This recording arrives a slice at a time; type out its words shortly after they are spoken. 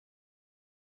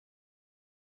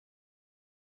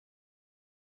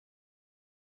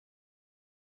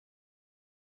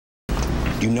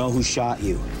Do you know who shot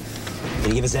you? Can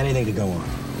you give us anything to go on?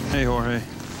 Hey, Jorge.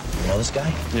 You know this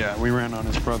guy? Yeah, we ran on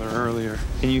his brother earlier.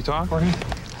 Can you talk, Jorge?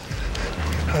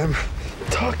 I'm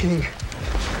talking.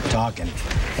 Talking,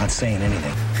 not saying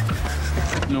anything.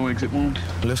 No exit wound?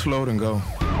 Let's load and go.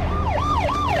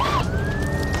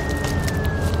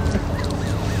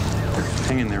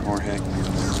 Hang in there, Jorge.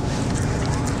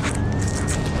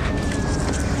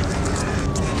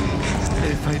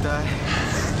 If I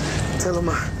die, tell him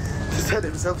to set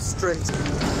himself straight.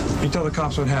 You tell the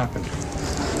cops what happened.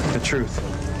 The truth.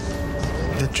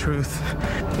 The truth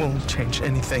won't change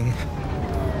anything.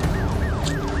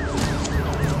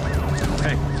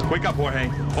 Hey, wake up, Jorge.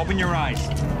 Open your eyes.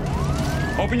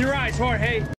 Open your eyes,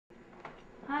 Jorge.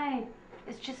 Hi.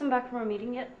 Is Chisholm back from our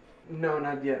meeting yet? No,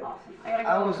 not yet. Awesome. I gotta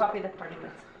go and copy the party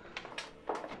list.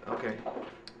 Okay.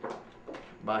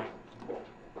 Bye.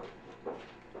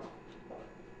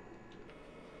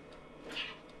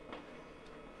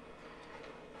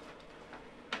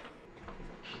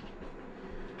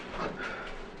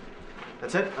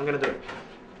 That's it. I'm gonna do it.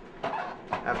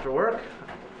 After work,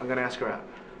 I'm gonna ask her out.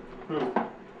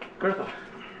 Gertha.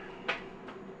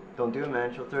 Don't do it,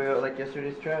 man. She'll throw you out like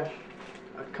yesterday's trash.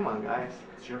 Come on, guys.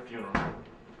 It's your funeral.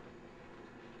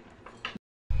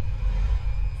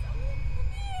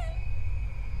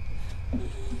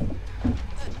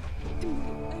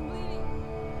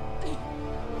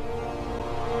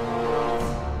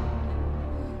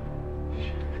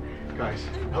 Guys,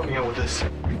 help me out with this.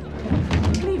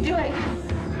 What are you doing?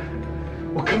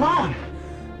 Well, come on!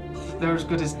 They're as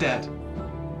good as dead.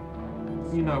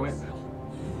 You know it.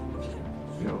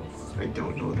 No, I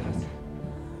don't know that.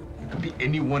 It could be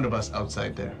any one of us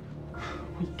outside there.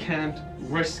 We can't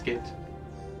risk it.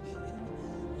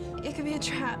 It could be a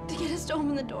trap to get us to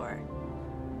open the door.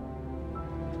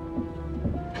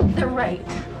 They're right.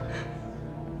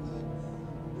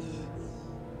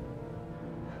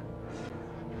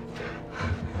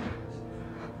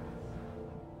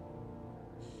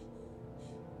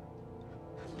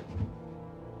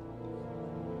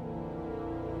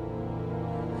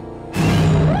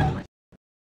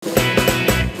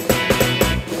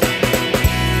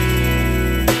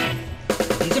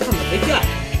 These are from the big guy.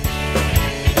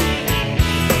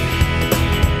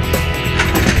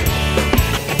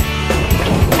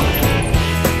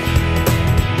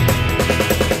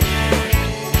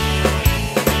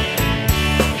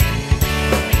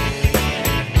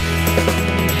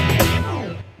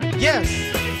 Yes!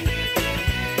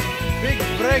 Big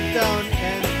breakdown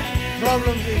and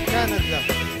problems in Canada.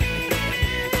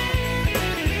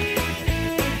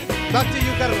 Back to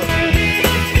you, Carlos.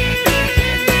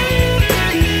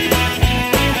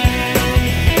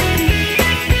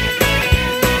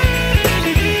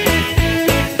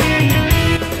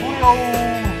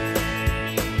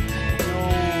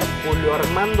 Julio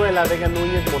Armando de la Vega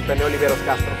Núñez, Montenegro Oliveros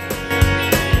Castro.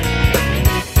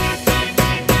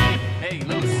 Hey,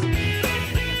 Luz.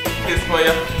 ¿Qué es for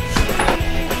ya?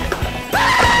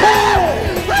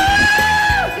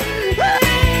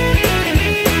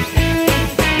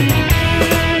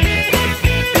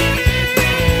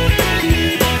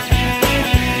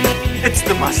 It's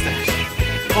the mustache.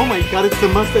 Oh my God, it's the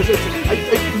mustache. I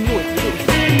knew it.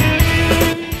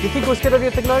 You think we're scared of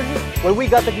your technology? Well, we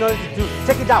got technology too.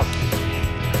 Check it out.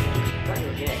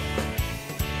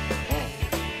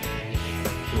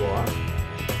 You are?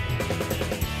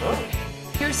 Oh.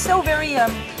 You're so very,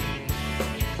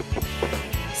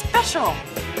 special.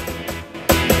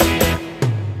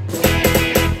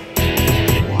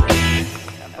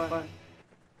 Have fun.